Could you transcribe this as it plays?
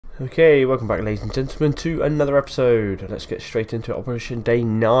Okay, welcome back ladies and gentlemen to another episode. Let's get straight into it. Operation Day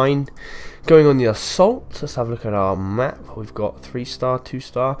 9. Going on the assault. Let's have a look at our map. We've got 3-star,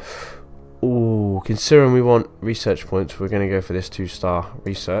 2-star. Ooh, considering we want research points, we're going to go for this 2-star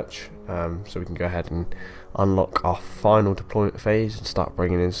research. So we can go ahead and unlock our final deployment phase and start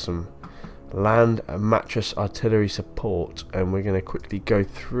bringing in some land and mattress artillery support. And we're going to quickly go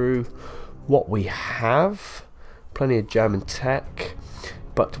through what we have. Plenty of German tech.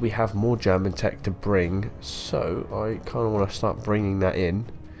 But we have more German tech to bring, so I kind of want to start bringing that in.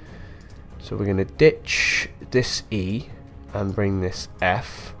 So we're going to ditch this E and bring this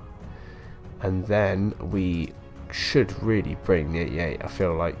F, and then we should really bring the 88, I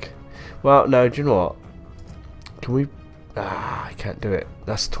feel like. Well, no, do you know what? Can we... I can't do it.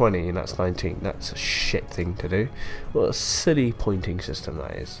 That's 20 and that's 19. That's a shit thing to do. What a silly pointing system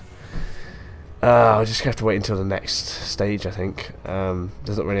that is. I'll just have to wait until the next stage, I think.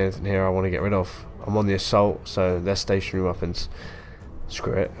 There's not really anything here I want to get rid of. I'm on the assault, so they're stationary weapons.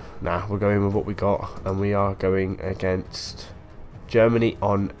 Screw it. Nah, we're going with what we got, and we are going against Germany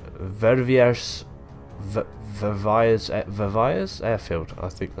on Verviers airfield. I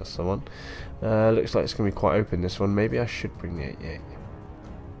think that's the one. Looks like it's going to be quite open, this one. Maybe I should bring the 88.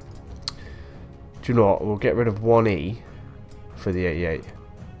 Do you know what? We'll get rid of 1E for the 88.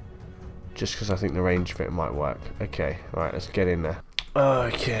 Just because I think the range of it might work. Okay, right, let's get in there.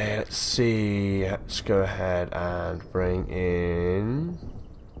 Okay, let's see. Let's go ahead and bring in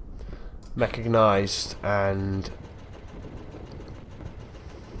mechanized and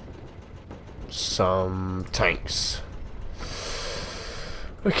some tanks.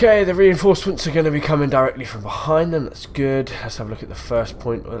 Okay, the reinforcements are going to be coming directly from behind them. That's good. Let's have a look at the first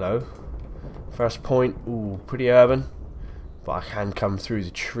point. Hello. First point. Ooh, pretty urban. But I can come through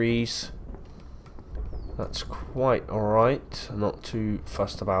the trees. That's quite alright. I'm not too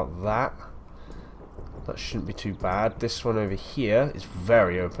fussed about that. That shouldn't be too bad. This one over here is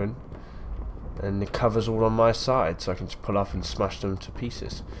very open. And the cover's all on my side, so I can just pull up and smash them to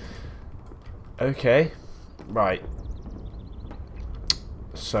pieces. Okay. Right.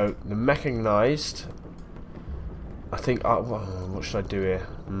 So, the mechanized... I think... well, what should I do here?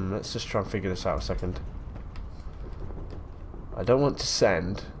 Let's just try and figure this out a second. I don't want to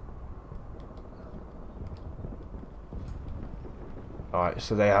send... Alright,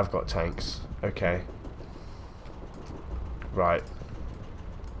 so they have got tanks. Okay. Right.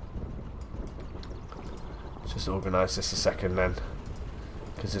 Let's just organise this a second then.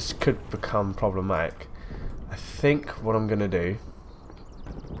 Because this could become problematic. I think what I'm going to do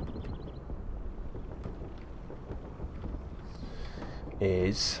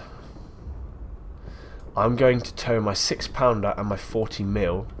is I'm going to tow my 6-pounder and my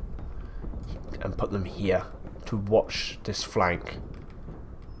 40mm and put them here to watch this flank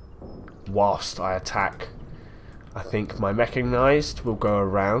whilst I attack. I think my mechanized will go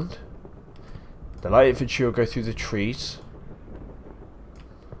around, the light infantry will go through the trees,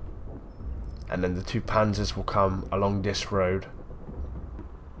 and then the 2 panzers will come along this road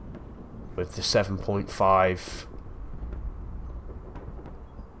with the 7.5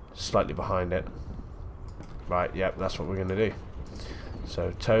 slightly behind it. Right, yep, that's what we're going to do.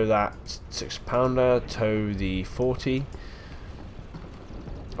 So tow that 6-pounder, tow the 40.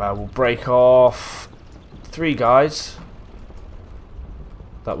 We'll break off 3 guys.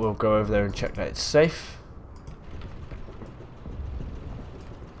 That will go over there and check that it's safe.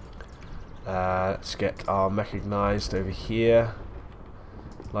 Let's get our mechanized over here.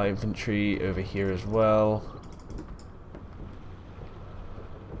 Light infantry over here as well.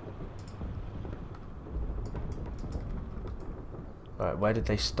 Alright, where did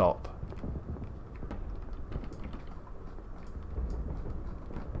they stop?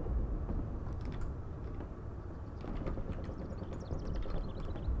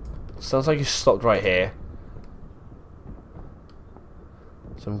 Sounds like you stopped right here.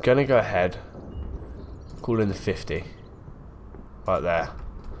 So I'm gonna go ahead, call in the 50. Right there.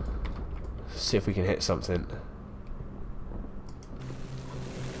 See if we can hit something.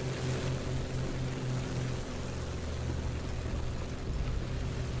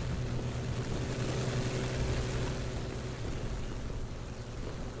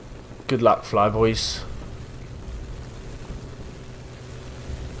 Good luck, flyboys.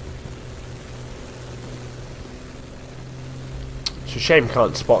 It's a shame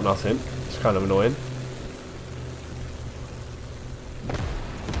can't spot nothing. It's kind of annoying.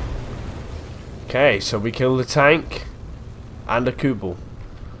 Okay, so we kill the tank and a Kubel.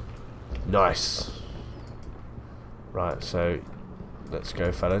 Nice. Right, so let's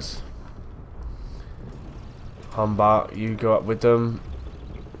go, fellas. Humbart, you go up with them.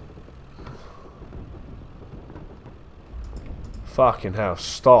 Fucking hell.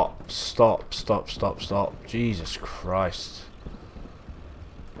 Stop. Stop. Stop. Stop. Stop. Jesus Christ.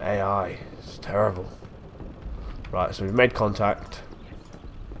 AI. It's terrible. Right, so we've made contact.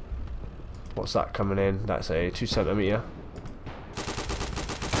 What's that coming in? That's a 2 centimeter.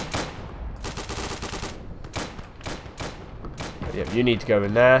 Yep, you need to go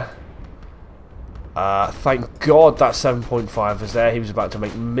in there. Thank God that 7.5 was there. He was about to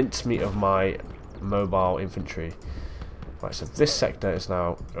make mincemeat of my mobile infantry. Right, so this sector is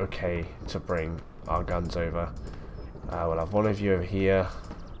now okay to bring our guns over. We'll have one of you over here,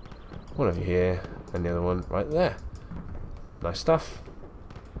 one of you here, and the other one right there. Nice stuff.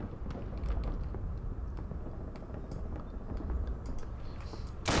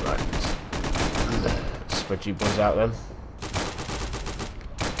 Right. Spread you boys out then.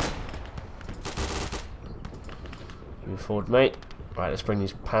 Move forward, mate. Right, let's bring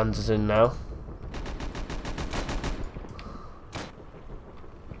these panzers in now.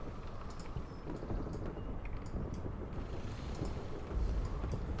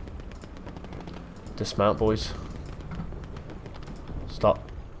 Dismount, boys. Stop.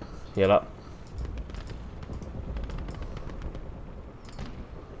 Heal up.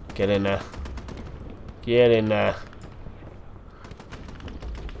 Get in there. Get in there.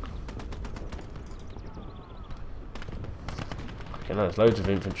 Okay, there's loads of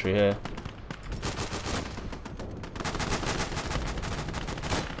infantry here.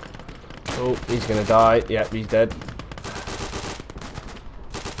 Oh, he's gonna die. Yep, he's dead.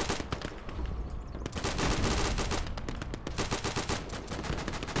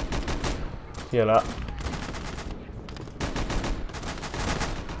 Heal up.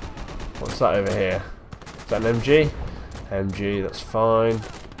 What's that over here? Is that an MG? MG, that's fine.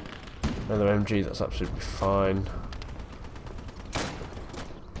 Another MG, that's absolutely fine.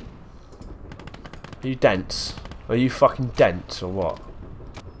 Are you dense? Are you fucking dense or what?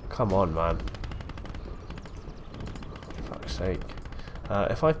 Come on, man. For fuck's sake.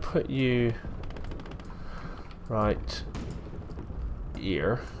 If I put you right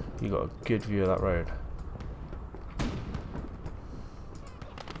here, you got a good view of that road.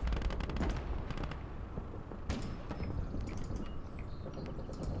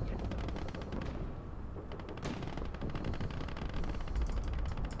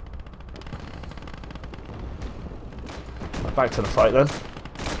 Back to the fight then.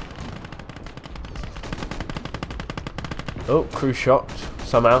 Oh, crew shot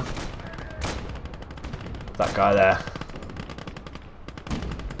somehow. That guy there.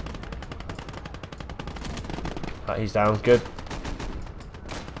 He's down, good.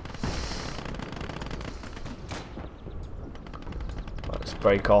 Let's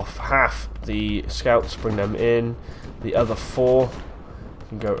break off half the scouts, bring them in. The other 4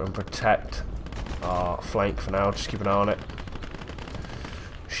 can go and protect our flank for now, just keep an eye on it.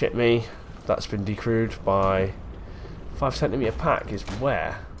 Shit me, that's been decrewed by 5 centimeter pack is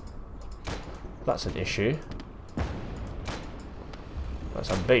where? That's an issue. That's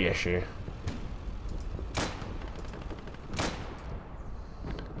a big issue.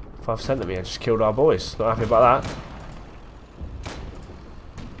 5 centimeter just killed our boys. Not happy about that.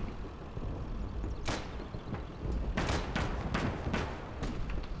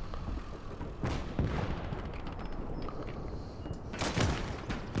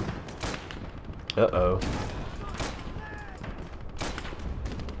 Uh-oh.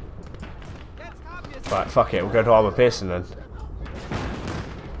 Right, fuck it. We'll go to armor piercing then.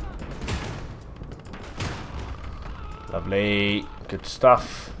 Lovely. Good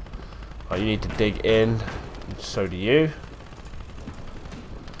stuff. Right, you need to dig in. So do you.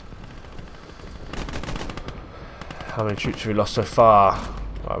 How many troops have we lost so far?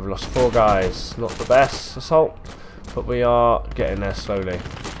 Right, we've lost 4 guys. Not the best assault, but we are getting there slowly.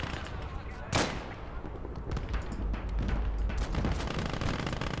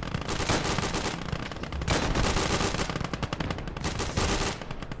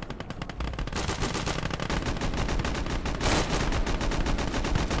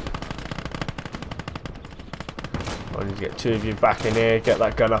 I need to get 2 of you back in here, get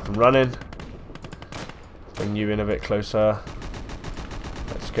that gun up and running. Bring you in a bit closer.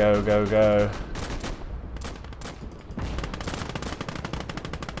 Let's go, go, go.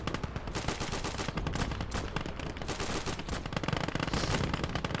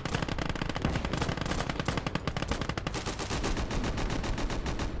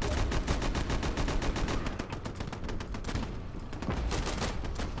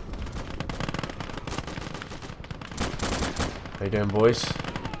 How you doing, boys?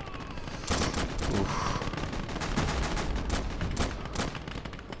 Oof.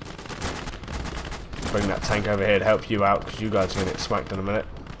 bring that tank over here to help you out, because you guys are going to get smacked in a minute.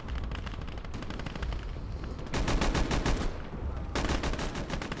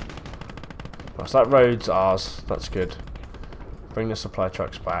 Right, so that road's ours. That's good. Bring the supply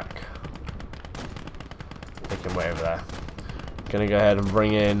trucks back. They can wait over there. Gonna go ahead and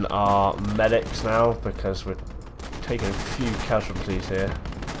bring in our medics now, because we're taking a few casualties here.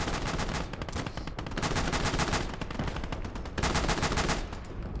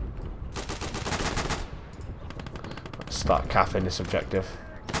 Let's start capping this objective.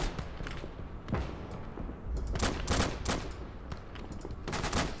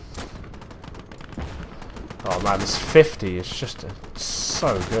 Oh man, this 50 is just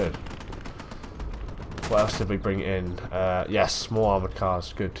so good. What else did we bring in? Yes, more armoured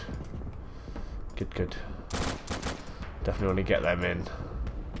cars. Good. Good, good. Definitely want to get them in.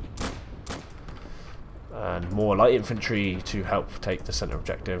 And more light infantry to help take the centre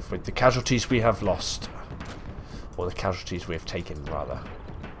objective with the casualties we have lost. Or the casualties we have taken, rather.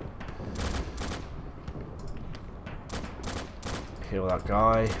 Heal that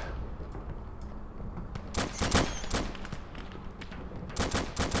guy.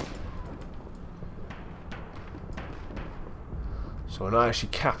 So we're not actually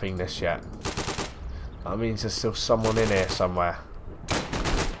capping this yet. That means there's still someone in here somewhere.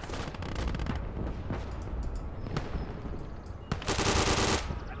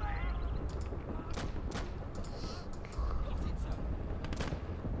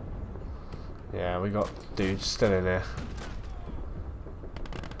 Yeah, we got dudes still in here.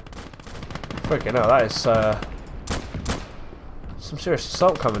 Freaking hell, that is some serious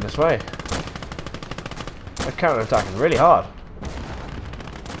assault coming this way. They're counter-attacking really hard.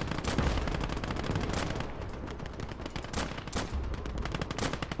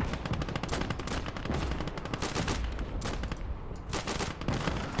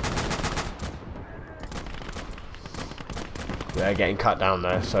 They're getting cut down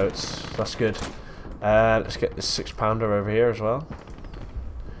there, so that's good. Let's get this 6-pounder over here as well.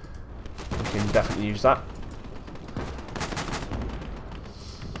 We can definitely use that.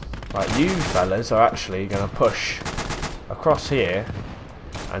 Right, you fellas are actually going to push across here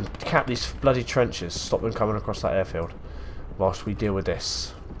and cap these bloody trenches, stop them coming across that airfield, whilst we deal with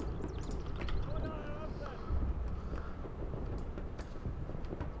this.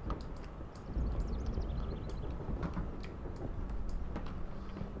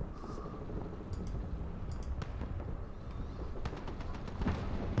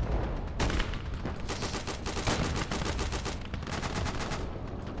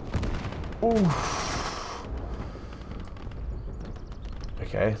 Oof.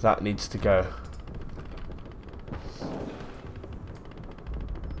 Okay, that needs to go.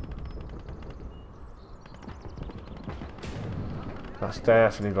 That's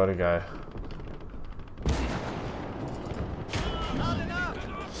definitely got to go.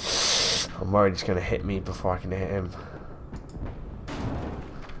 I'm worried he's going to hit me before I can hit him.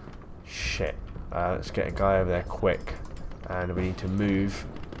 Shit. Let's get a guy over there quick. And we need to move.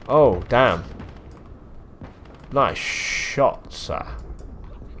 Oh, damn. Nice shot, sir.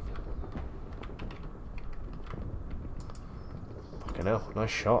 Fucking hell, nice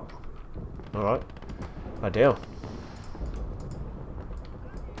shot. Alright. Ideal.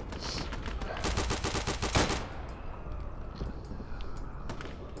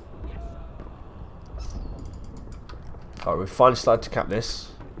 Alright, we've finally started to cap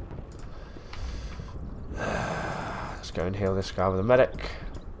this. Let's go and heal this guy with a medic.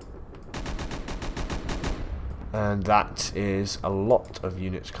 And that is a lot of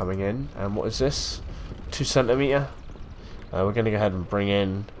units coming in. And what is this? 2 centimetre. We're going to go ahead and bring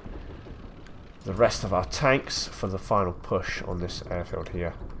in the rest of our tanks for the final push on this airfield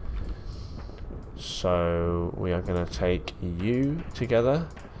here. So we are going to take you together.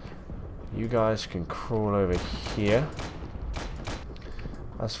 You guys can crawl over here.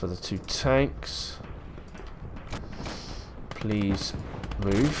 As for the 2 tanks, please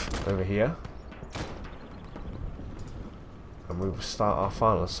move over here. And we will start our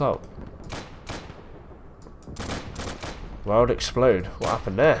final assault. World explode. What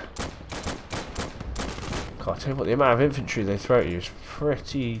happened there? God, I tell you what, the amount of infantry they throw at you is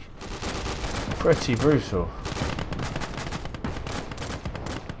pretty brutal.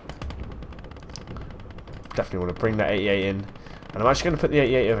 Definitely want to bring that 88 in. And I'm actually going to put the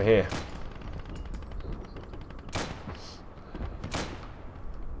 88 over here.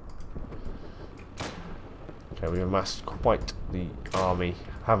 Okay, we've amassed quite the army,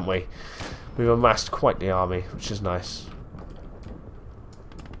 haven't we? We've amassed quite the army, which is nice.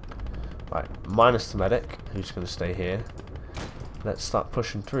 Right, minus the medic, who's going to stay here. Let's start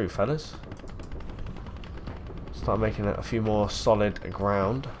pushing through, fellas. Start making a few more solid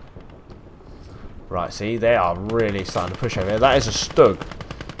ground. Right, see, they are really starting to push over here. That is a stug.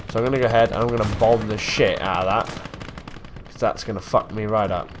 So I'm going to go ahead and I'm going to bomb the shit out of that. Because that's going to fuck me right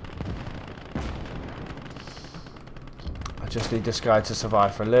up. I just need this guy to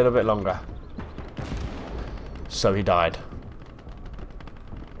survive for a little bit longer. So he died.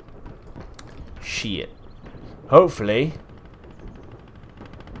 Shit. Hopefully.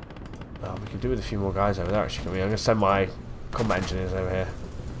 Oh, we can do with a few more guys over there actually. I'm going to send my combat engineers over here.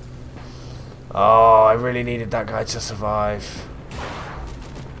 Oh, I really needed that guy to survive.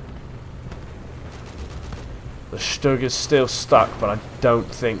 The Stug is still stuck, but I don't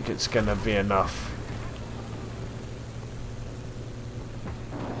think it's going to be enough.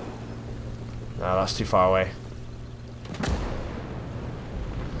 No, that's too far away.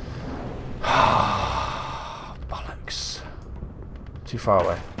 Bollocks. Too far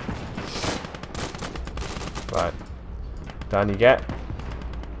away. Right. Down you get.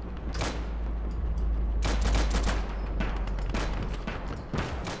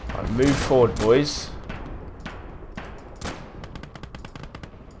 Right, move forward, boys.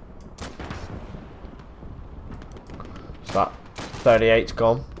 So that 38's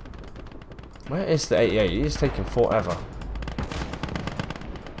gone. Where is the 88? It is taking forever.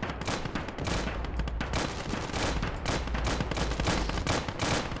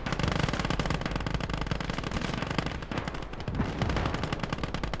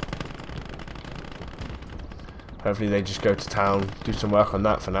 Hopefully they just go to town, do some work on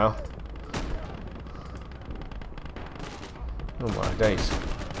that for now. Oh my days.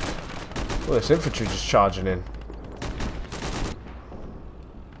 Well, this infantry just charging in.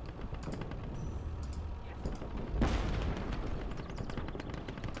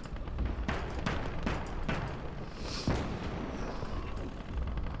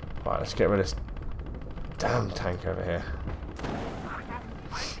 Right, let's get rid of this damn tank over here.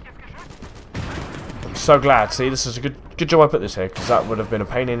 I'm so glad. See, this is a good job I put this here, because that would have been a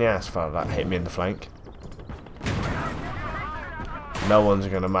pain in the ass if that hit me in the flank. No one's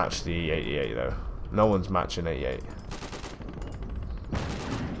going to match the 88 though. No one's matching 88.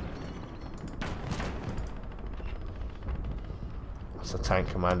 That's a tank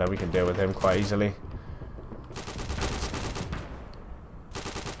commander. We can deal with him quite easily.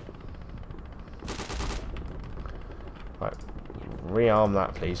 Right, rearm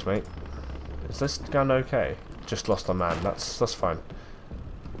that, please, mate. Is this gun okay? Just lost a man. That's fine.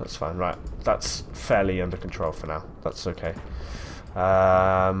 That's fine. Right, that's fairly under control for now. That's okay.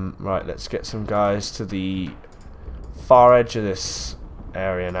 Right, let's get some guys to the far edge of this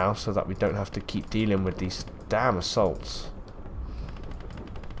area now, so that we don't have to keep dealing with these damn assaults.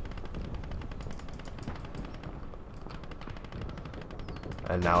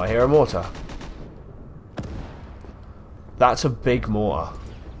 And now I hear a mortar. That's a big mortar.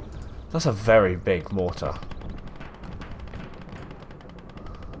 That's a very big mortar.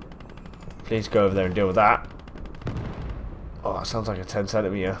 Please go over there and deal with that. Oh, that sounds like a 10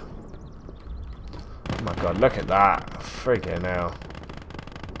 centimeter. Oh my god, look at that. Friggin' hell.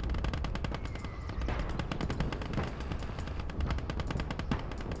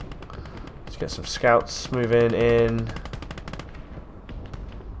 Let's get some scouts moving in.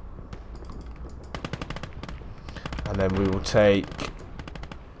 And then we will take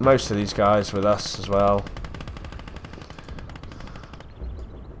most of these guys with us as well.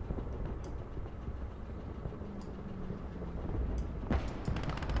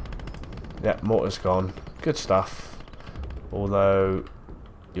 Yep, mortar's gone. Good stuff. Although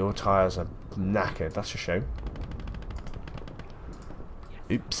your tyres are knackered. That's a shame.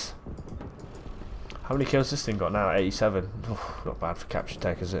 Oops. How many kills this thing got now? 87. Oh, not bad for capture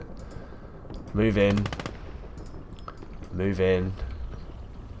tech, is it? Move in. Move in.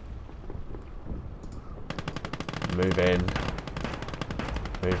 Move in.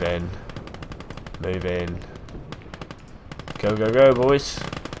 Move in. Move in. Go, go, go, boys.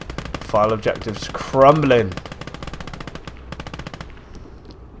 File objectives crumbling.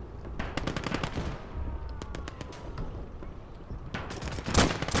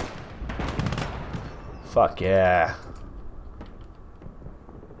 Fuck yeah.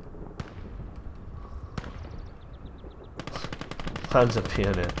 Hands up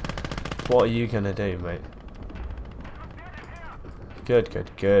here now. What are you gonna do, mate? Good,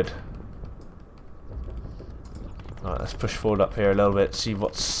 good, good. Alright, let's push forward up here a little bit, see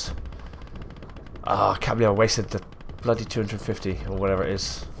what's... Ah, I can't believe I wasted the bloody 250 or whatever it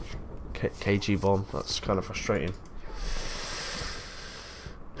is. KG bomb. That's kind of frustrating.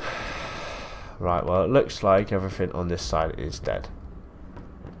 Right, well, it looks like everything on this side is dead.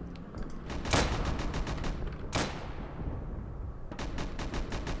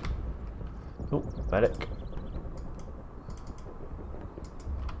 Oh, medic.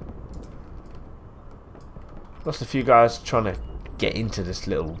 Lost a few guys trying to get into this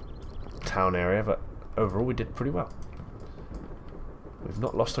little town area, but overall we did pretty well. We've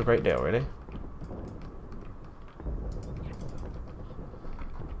not lost a great deal, really.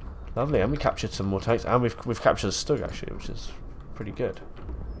 Lovely, and we captured some more tanks, and we've captured a Stug actually, which is pretty good,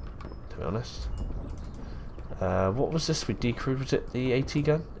 to be honest. What was this we decrewed? Was it the AT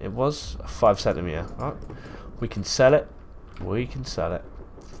gun? It was a 5cm. Right, we can sell it. We can sell it.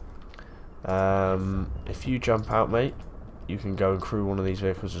 If you jump out, mate, you can go and crew one of these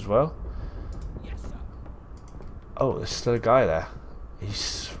vehicles as well. Yes, sir. Oh, there's still a guy there.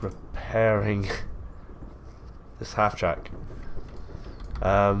 He's repairing this half track.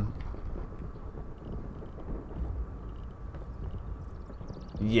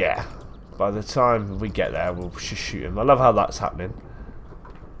 Yeah, by the time we get there, we'll just shoot him. I love how that's happening.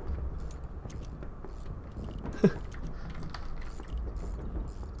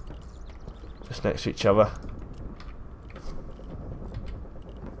 Just next to each other.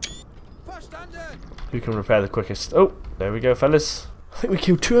 Who can repair the quickest? Oh, there we go, fellas. I think we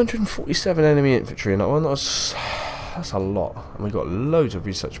killed 247 enemy infantry in that one. That's a lot. And we got loads of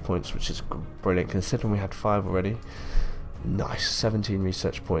research points, which is brilliant, considering we had 5 already. Nice, 17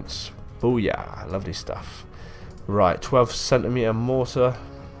 research points. Booyah, lovely stuff. Right, 12cm mortar.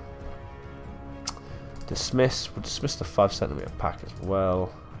 Dismiss. We'll dismiss the 5cm pack as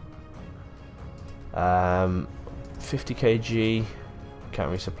well. 50 kg.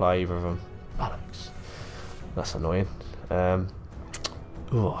 Can't resupply either of them. Bollocks. That's annoying. It's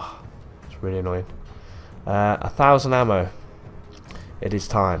really annoying. 1,000 ammo. It is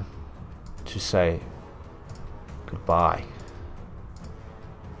time to say goodbye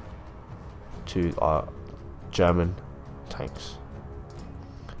to our German tanks.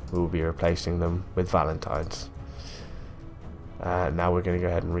 We will be replacing them with Valentines. Now we're going to go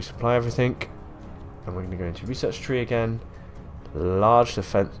ahead and resupply everything, and we're going to go into research tree again. Large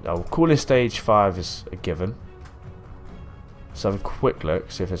defense. Oh, cooling stage 5 is a given. So have a quick look,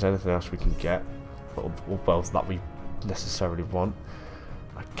 see if there's anything else we can get, or well, that we necessarily want.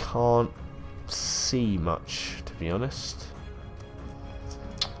 I can't see much, to be honest.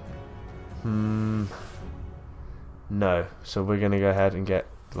 No, so we're going to go ahead and get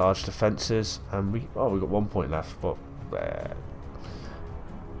large defences, and we got 1 point left, but I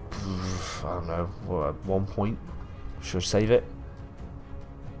don't know, what, 1 point? Should I save it?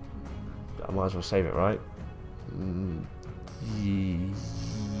 I might as well save it, right?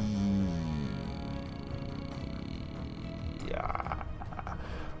 Yeah.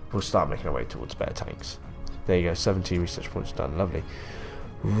 We'll start making our way towards better tanks. There you go, 17 research points done, lovely.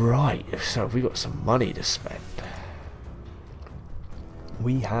 Right, so we got some money to spend.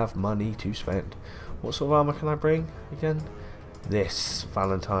 We have money to spend. What sort of armour can I bring again? This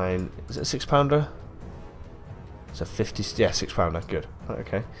Valentine, is it a 6-pounder? It's a 50, yeah, 6-pounder, good.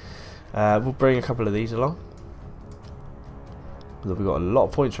 Okay. We'll bring a couple of these along. We've got a lot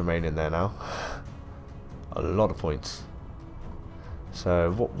of points remaining there now. A lot of points.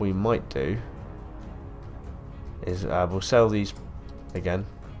 So what we might do is we'll sell these again.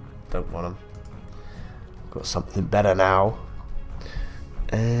 Don't want them. Got something better now.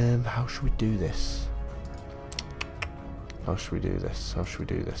 How should we do this? How should we do this? How should we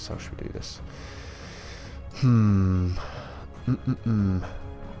do this? How should we do this?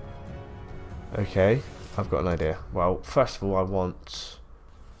 Okay, I've got an idea. Well, first of all, I want...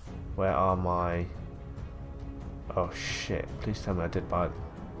 Where are my... Oh shit, please tell me I did buy them.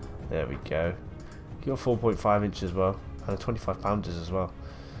 There we go. You got 4.5 inches as well, and a 25 pounders as well.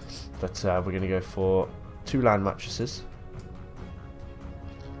 But we're going to go for 2 land mattresses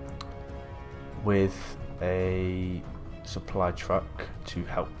with a supply truck to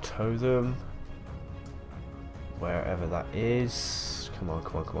help tow them wherever that is. Come on,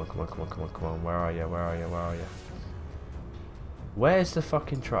 come on, come on, come on, come on, come on, come on. Where are you? Where are you? Where are you? Where's the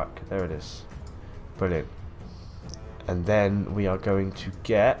fucking truck? There it is. Brilliant. And then we are going to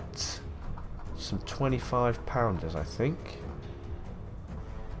get some 25 pounders, I think.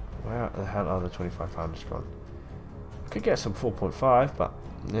 Where the hell are the 25 pounders gone? Could get some 4.5, but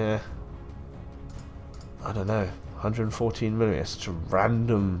yeah, I don't know. 114 millimeters, such a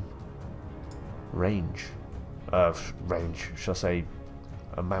random range. Range, shall I say,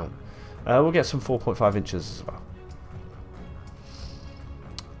 amount. We'll get some 4.5 inches as well.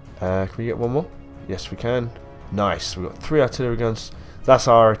 Can we get one more? Yes, we can. Nice. We've got 3 artillery guns. That's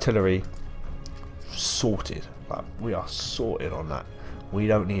our artillery sorted. Like, we are sorted on that. We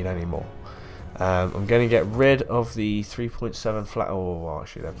don't need any more. I'm going to get rid of the 3.7 flat. Oh,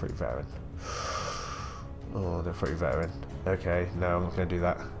 actually, they're pretty veteran. Oh, they're pretty veteran. Okay, no, I'm not going to do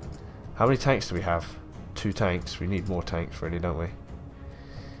that. How many tanks do we have? 2 tanks. We need more tanks, really, don't we?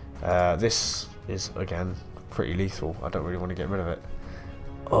 This is, again, pretty lethal. I don't really want to get rid of it.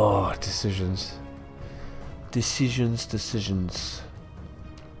 Oh, decisions. Decisions.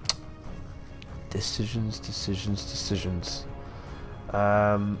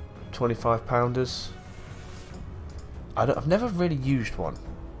 25 pounders. I've never really used one,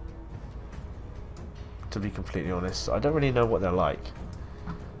 to be completely honest. I don't really know what they're like.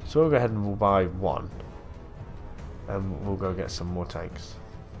 So we'll go ahead and we'll buy one. And we'll go get some more tanks.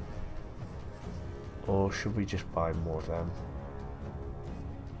 Or should we just buy more of them?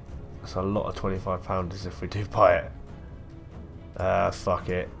 That's a lot of 25 pounders if we do buy it. Fuck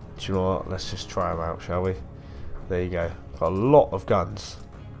it. Do you know what? Let's just try them out, shall we? There you go. Got a lot of guns.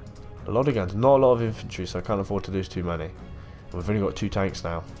 A lot of guns. Not a lot of infantry, so I can't afford to lose too many. And we've only got 2 tanks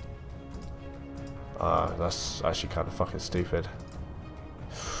now. That's actually kind of fucking stupid.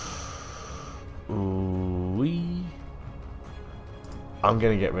 Ooh-wee. I'm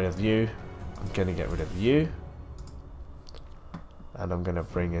going to get rid of you. I'm going to get rid of you. And I'm going to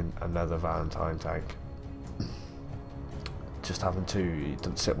bring in another Valentine tank. Just having 2, it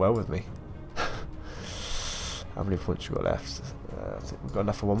doesn't sit well with me. How many points you got left? I think we've got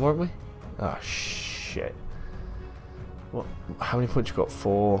enough for one more, haven't we? Ah, shit. What? How many points you got?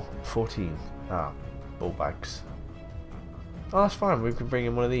 14. Ah, ball bags. Oh, that's fine. We can bring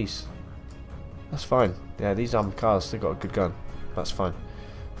in one of these. That's fine. Yeah, these armored cars, they've got a good gun. That's fine.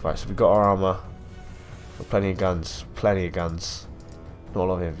 Right, so we've got our armour. Got plenty of guns. Plenty of guns. Not a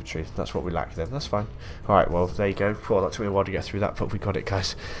lot of infantry. That's what we lack then. That's fine. Alright, well, there you go. Well, that took me a while to get through that, but we got it,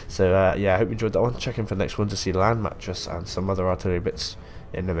 guys. So, yeah, I hope you enjoyed that one. Check in for the next one to see land mattress and some other artillery bits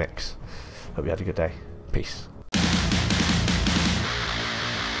in the mix. Hope you had a good day. Peace.